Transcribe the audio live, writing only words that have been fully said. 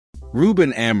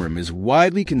Ruben Amorim is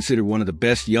widely considered one of the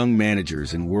best young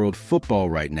managers in world football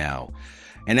right now,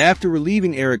 and after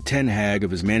relieving Erik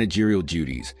of his managerial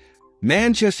duties,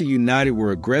 Manchester United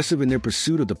were aggressive in their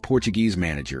pursuit of the Portuguese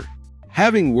manager.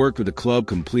 Having worked with the club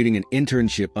completing an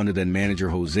internship under then manager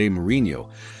Jose Mourinho,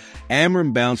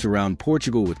 Amorim bounced around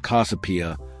Portugal with Casa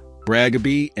Pia, Braga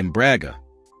B, and Braga,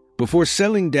 before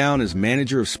settling down as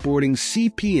manager of Sporting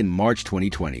CP in March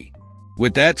 2020.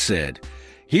 With that said,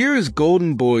 here is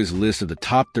Golden Boy's list of the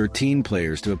top 13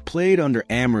 players to have played under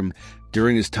Amorim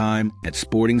during his time at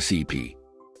Sporting CP.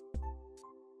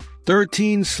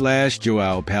 13 /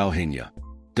 João Palhinha,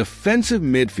 defensive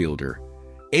midfielder,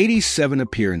 87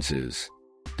 appearances.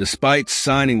 Despite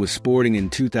signing with Sporting in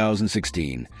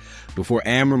 2016, before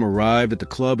Amorim arrived at the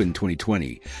club in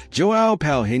 2020, João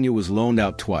Palhinha was loaned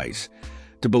out twice,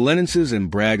 to Belenenses and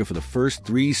Braga for the first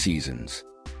 3 seasons.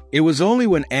 It was only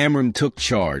when Amorim took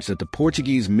charge that the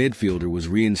Portuguese midfielder was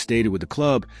reinstated with the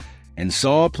club and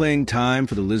saw playing time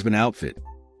for the Lisbon outfit,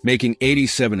 making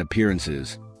 87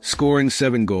 appearances, scoring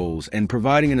 7 goals, and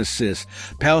providing an assist.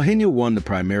 Palhinha won the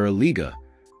Primeira Liga,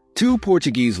 2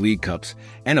 Portuguese League Cups,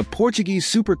 and a Portuguese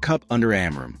Super Cup under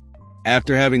Amorim.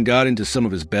 After having got into some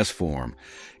of his best form,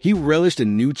 he relished a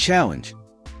new challenge,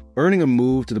 earning a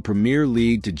move to the Premier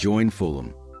League to join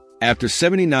Fulham. After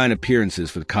 79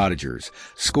 appearances for the Cottagers,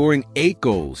 scoring 8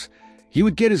 goals, he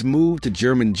would get his move to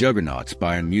German juggernauts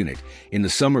Bayern Munich in the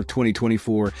summer of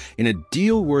 2024 in a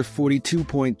deal worth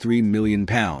 £42.3 million,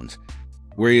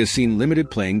 where he has seen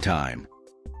limited playing time.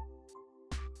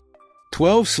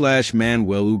 12 /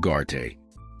 Manuel Ugarte,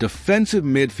 defensive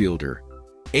midfielder,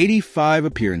 85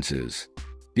 appearances.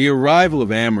 The arrival of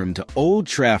Amorim to Old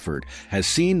Trafford has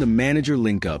seen the manager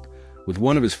link up with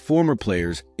one of his former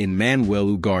players in Manuel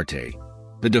Ugarte.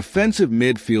 The defensive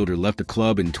midfielder left the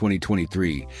club in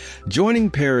 2023, joining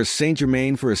Paris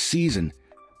Saint-Germain for a season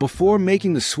before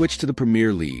making the switch to the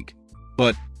Premier League.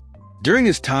 But during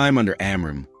his time under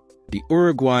Amorim, the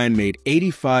Uruguayan made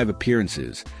 85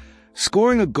 appearances,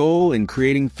 scoring a goal and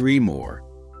creating 3 more.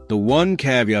 The one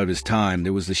caveat of his time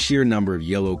there was the sheer number of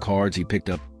yellow cards he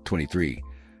picked up, 23.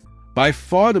 By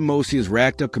far the most he has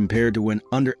racked up compared to when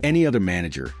under any other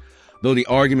manager, though the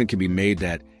argument can be made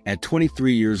that, at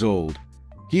 23 years old,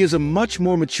 he is a much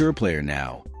more mature player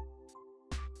now.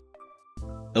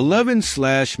 11 /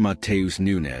 Matheus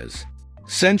Nunes,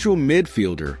 central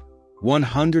midfielder,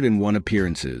 101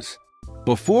 appearances.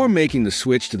 Before making the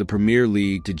switch to the Premier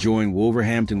League to join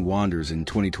Wolverhampton Wanderers in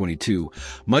 2022,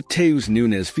 Matheus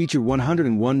Nunes featured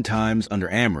 101 times under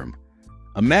Amorim,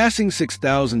 amassing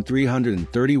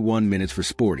 6,331 minutes for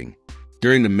Sporting.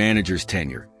 During the manager's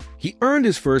tenure, he earned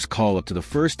his first call-up to the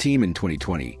first team in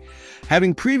 2020,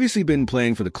 having previously been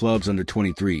playing for the club's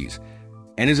under-23s,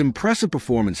 and his impressive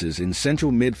performances in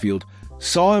central midfield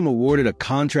saw him awarded a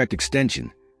contract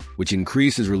extension, which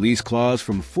increased his release clause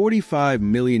from €45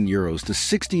 million to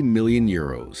 €60 million.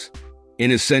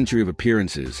 In his century of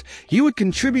appearances, he would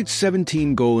contribute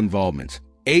 17 goal involvements,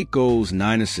 8 goals,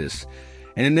 9 assists,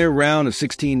 and in their round of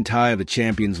 16 tie of the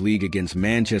Champions League against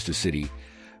Manchester City,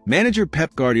 manager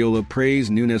Pep Guardiola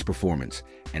praised Nunes' performance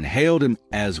and hailed him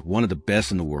as one of the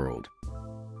best in the world.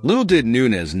 Little did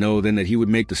Nunes know then that he would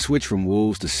make the switch from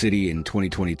Wolves to City in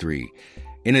 2023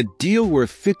 in a deal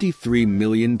worth £53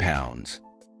 million.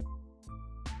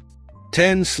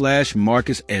 10 /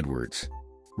 Marcus Edwards,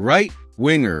 right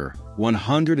winger,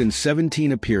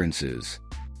 117 appearances.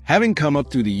 Having come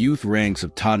up through the youth ranks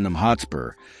of Tottenham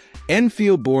Hotspur,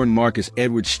 Enfield-born Marcus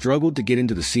Edwards struggled to get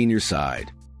into the senior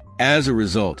side. As a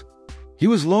result, he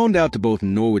was loaned out to both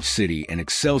Norwich City and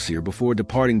Excelsior before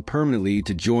departing permanently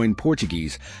to join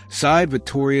Portuguese side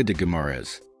Vitória de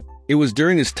Guimarães. It was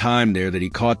during his time there that he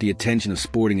caught the attention of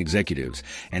Sporting executives,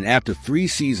 and after 3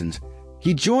 seasons,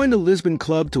 he joined the Lisbon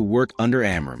club to work under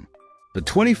Amorim. The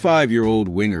 25-year-old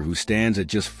winger, who stands at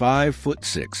just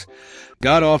 5'6",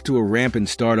 got off to a rampant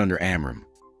start under Amorim,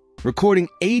 recording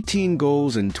 18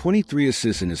 goals and 23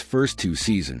 assists in his first 2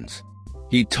 seasons.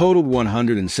 He totaled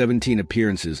 117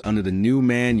 appearances under the new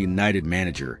Man United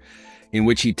manager, in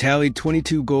which he tallied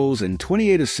 22 goals and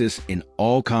 28 assists in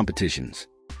all competitions.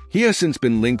 He has since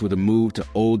been linked with a move to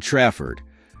Old Trafford,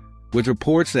 with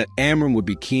reports that Amorim would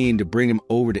be keen to bring him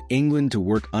over to England to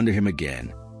work under him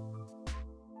again.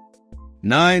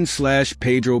 9 /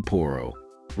 Pedro Porro,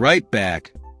 right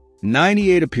back,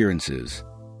 98 appearances.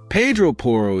 Pedro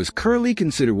Porro is currently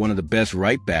considered one of the best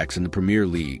right backs in the Premier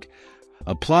League,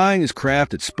 applying his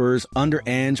craft at Spurs under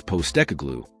Ange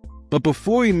Postecoglou. But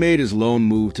before he made his loan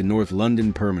move to North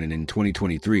London permanent in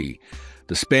 2023,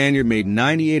 the Spaniard made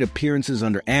 98 appearances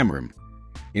under Amorim,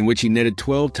 in which he netted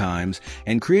 12 times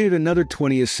and created another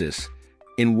 20 assists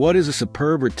in what is a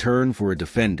superb return for a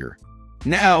defender.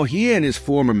 Now, he and his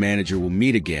former manager will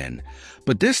meet again,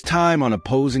 but this time on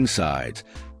opposing sides,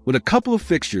 with a couple of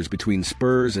fixtures between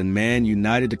Spurs and Man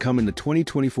United to come in the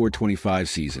 2024-25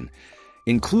 season,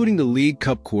 including the League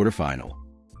Cup quarterfinal.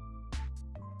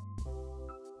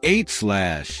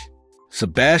 8/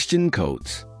 Sebastian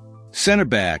Coates. Center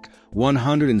back,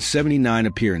 179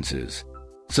 appearances.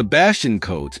 Sebastian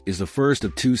Coates is the first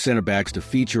of two center backs to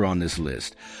feature on this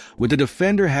list, with the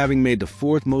defender having made the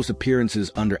fourth most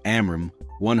appearances under Amorim,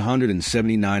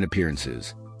 179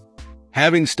 appearances.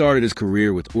 Having started his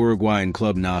career with Uruguayan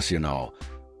club Nacional,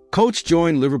 Coates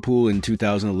joined Liverpool in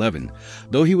 2011,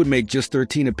 though he would make just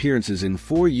 13 appearances in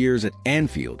 4 years at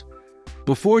Anfield,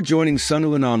 before joining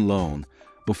Sunderland on loan,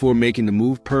 before making the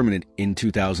move permanent in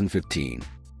 2015.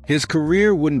 His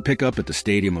career wouldn't pick up at the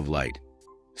Stadium of Light,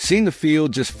 seeing the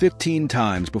field just 15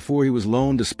 times before he was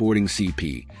loaned to Sporting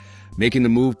CP, making the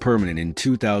move permanent in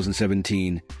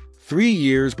 2017, 3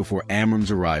 years before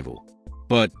Amorim's arrival.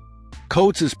 But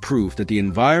Coates is proof that the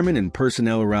environment and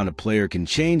personnel around a player can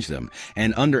change them,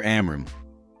 and under Amorim,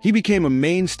 he became a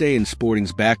mainstay in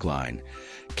Sporting's backline,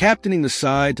 captaining the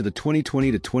side to the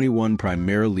 2020-21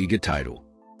 Primera Liga title.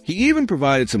 He even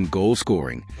provided some goal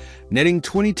scoring, netting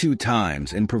 22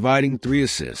 times and providing 3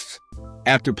 assists.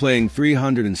 After playing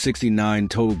 369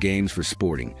 total games for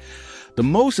Sporting, the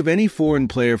most of any foreign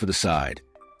player for the side,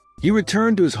 he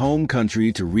returned to his home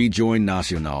country to rejoin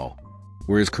Nacional,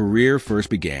 where his career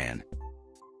first began.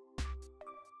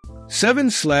 7/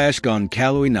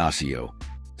 Goncalo Inacio.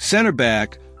 Center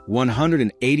back,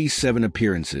 187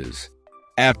 appearances.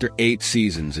 After 8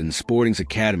 seasons in Sporting's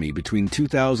academy between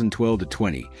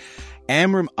 2012-20,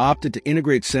 Amorim opted to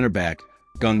integrate center back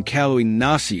Goncalo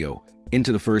Inacio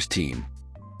into the first team,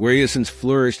 where he has since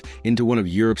flourished into one of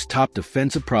Europe's top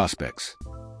defensive prospects.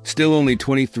 Still only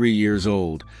 23 years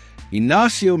old,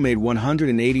 Inacio made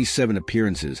 187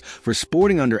 appearances for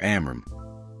Sporting under Amorim,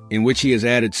 in which he has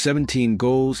added 17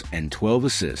 goals and 12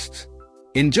 assists.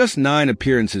 In just 9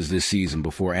 appearances this season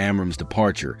before Amorim's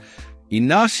departure,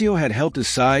 Inacio had helped his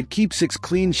side keep 6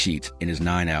 clean sheets in his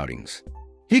 9 outings.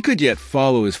 He could yet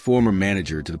follow his former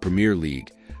manager to the Premier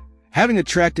League, having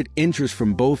attracted interest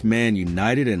from both Man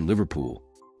United and Liverpool.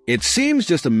 It seems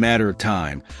just a matter of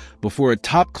time before a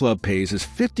top club pays his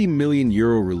 €50 million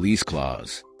release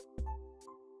clause.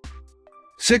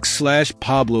 6/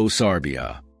 Pablo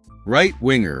Sarabia. Right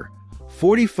winger,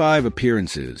 45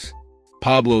 appearances.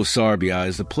 Pablo Sarabia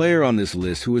is the player on this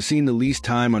list who has seen the least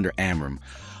time under Amorim,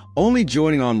 only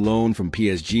joining on loan from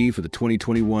PSG for the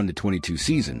 2021-22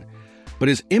 season, but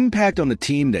his impact on the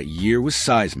team that year was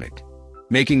seismic.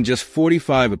 Making just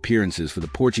 45 appearances for the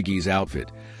Portuguese outfit,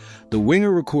 the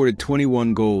winger recorded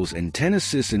 21 goals and 10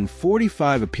 assists in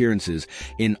 45 appearances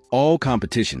in all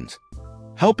competitions,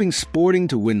 helping Sporting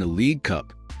to win the League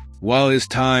Cup. While his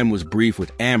time was brief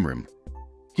with Amorim,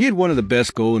 he had one of the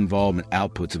best goal involvement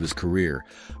outputs of his career,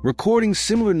 recording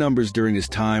similar numbers during his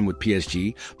time with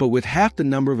PSG, but with half the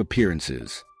number of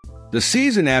appearances. The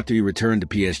season after he returned to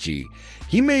PSG,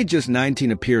 he made just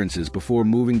 19 appearances before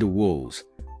moving to Wolves,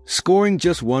 scoring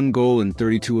just 1 goal in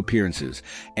 32 appearances,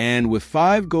 and with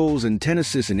 5 goals and 10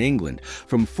 assists in England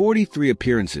from 43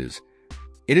 appearances.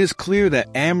 It is clear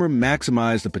that Amorim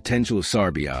maximized the potential of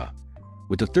Sarabia,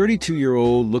 with the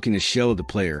 32-year-old looking a shell of the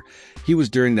player he was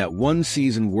during that one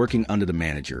season working under the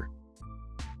manager.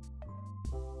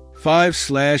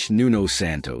 5/ Nuno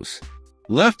Santos.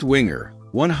 Left winger,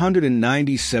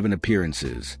 197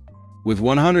 appearances. With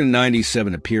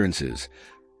 197 appearances,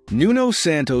 Nuno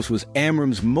Santos was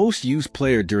Amorim's most used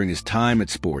player during his time at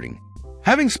Sporting.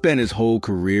 Having spent his whole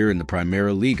career in the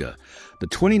Primera Liga, the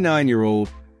 29-year-old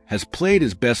has played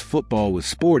his best football with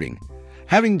Sporting,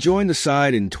 having joined the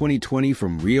side in 2020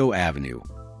 from Rio Avenue.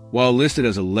 While listed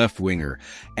as a left winger,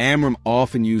 Amorim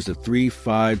often used a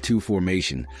 3-5-2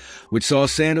 formation, which saw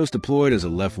Santos deployed as a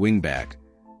left wing-back,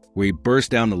 where he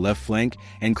burst down the left flank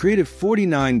and created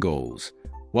 49 goals,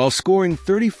 while scoring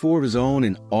 34 of his own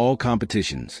in all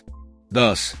competitions.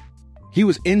 Thus, he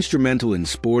was instrumental in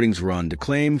Sporting's run to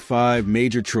claim 5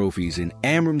 major trophies in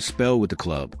Amorim's spell with the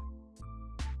club.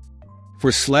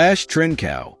 For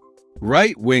Trincao,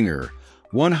 right winger,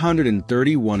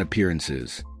 131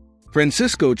 appearances.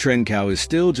 Francisco Trincao is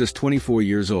still just 24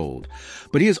 years old,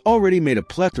 but he has already made a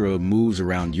plethora of moves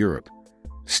around Europe,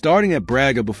 starting at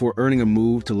Braga before earning a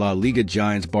move to La Liga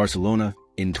giants Barcelona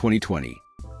in 2020.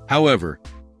 However,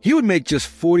 he would make just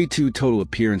 42 total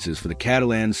appearances for the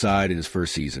Catalan side in his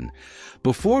first season,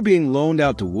 before being loaned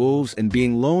out to Wolves and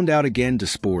being loaned out again to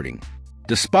Sporting.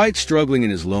 Despite struggling in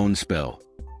his loan spell,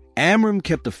 Amorim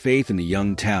kept the faith in the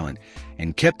young talent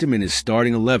and kept him in his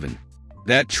starting 11,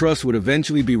 That trust would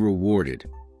eventually be rewarded,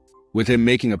 with him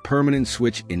making a permanent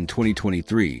switch in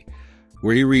 2023,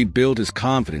 where he rebuilt his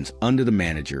confidence under the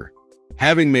manager.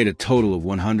 Having made a total of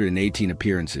 118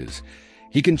 appearances,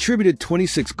 he contributed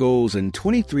 26 goals and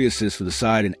 23 assists for the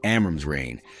side in Amorim's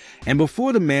reign, and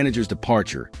before the manager's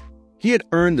departure, he had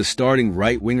earned the starting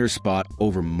right-winger spot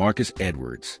over Marcus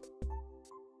Edwards.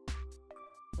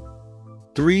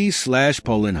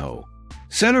 3/Paulinho.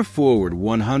 Center forward,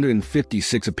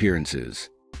 156 appearances.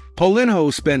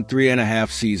 Paulinho spent 3.5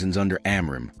 seasons under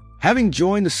Amorim, having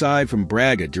joined the side from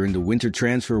Braga during the winter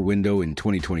transfer window in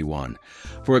 2021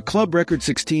 for a club record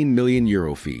 €16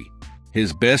 million fee.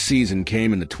 His best season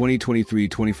came in the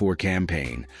 2023-24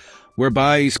 campaign,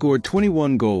 whereby he scored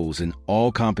 21 goals in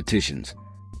all competitions,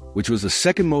 which was the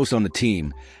second most on the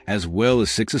team, as well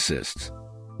as 6 assists.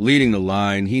 Leading the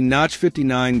line, he notched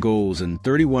 59 goals and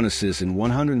 31 assists in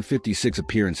 156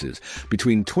 appearances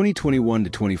between 2021 to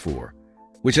 24,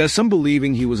 which has some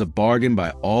believing he was a bargain by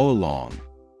all along.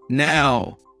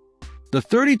 Now, the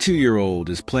 32-year-old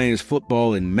is playing his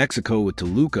football in Mexico with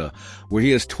Toluca, where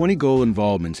he has 20 goal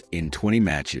involvements in 20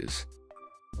 matches.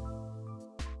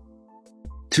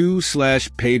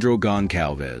 2/Pedro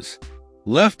Goncalves.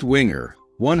 Left winger,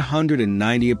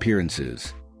 190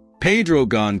 appearances. Pedro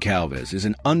Goncalves is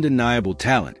an undeniable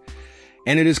talent,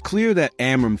 and it is clear that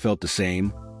Amorim felt the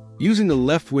same, using the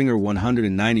left winger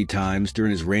 190 times during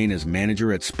his reign as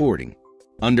manager at Sporting.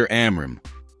 Under Amorim,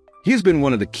 he has been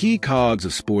one of the key cogs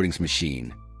of Sporting's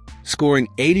machine, scoring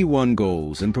 81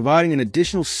 goals and providing an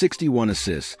additional 61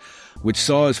 assists, which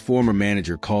saw his former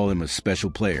manager call him a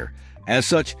special player. As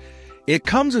such, it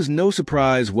comes as no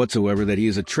surprise whatsoever that he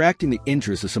is attracting the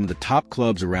interest of some of the top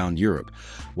clubs around Europe,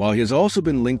 while he has also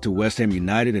been linked to West Ham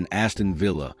United and Aston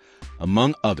Villa,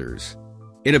 among others.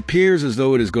 It appears as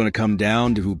though it is going to come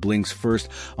down to who blinks first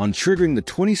on triggering the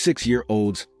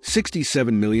 26-year-old's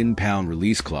 £67 million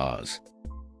release clause.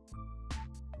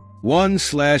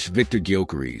 1/Victor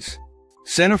Gyökeres.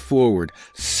 Center forward,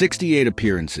 68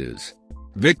 appearances.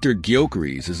 Victor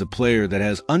Gyökeres is a player that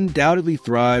has undoubtedly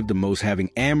thrived the most, having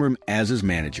Amorim as his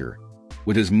manager,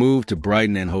 with his move to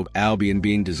Brighton and Hove Albion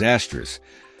being disastrous.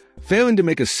 Failing to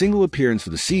make a single appearance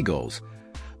for the Seagulls,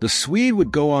 the Swede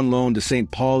would go on loan to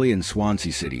St. Pauli and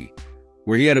Swansea City,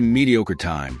 where he had a mediocre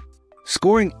time,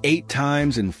 scoring 8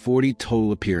 times in 40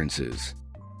 total appearances.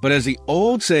 But as the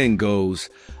old saying goes,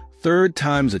 third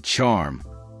time's a charm.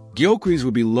 Gyökeres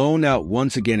would be loaned out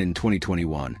once again in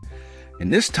 2021,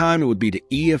 and this time it would be to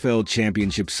EFL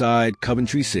Championship side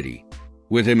Coventry City,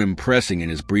 with him impressing in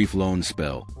his brief loan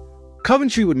spell.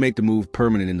 Coventry would make the move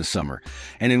permanent in the summer,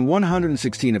 and in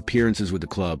 116 appearances with the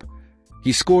club,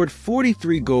 he scored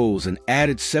 43 goals and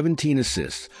added 17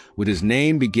 assists, with his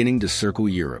name beginning to circle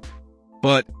Europe.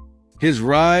 But his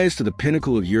rise to the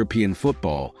pinnacle of European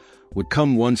football would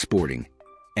come one Sporting,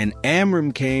 and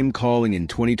Amorim came calling in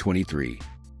 2023.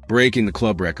 Breaking the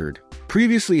club record,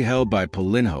 previously held by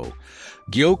Paulinho,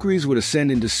 Gyökeres would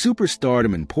ascend into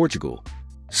superstardom in Portugal,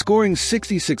 scoring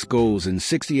 66 goals in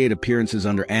 68 appearances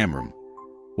under Amorim,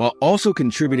 while also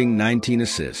contributing 19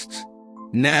 assists.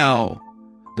 Now,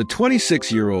 the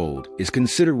 26-year-old is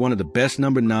considered one of the best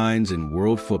number 9s in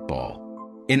world football.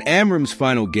 In Amorim's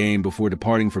final game before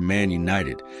departing for Man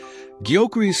United,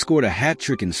 Gyökeres scored a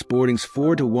hat-trick in Sporting's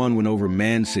 4-1 win over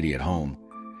Man City at home,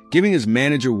 giving his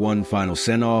manager one final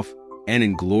send-off, and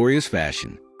in glorious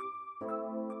fashion.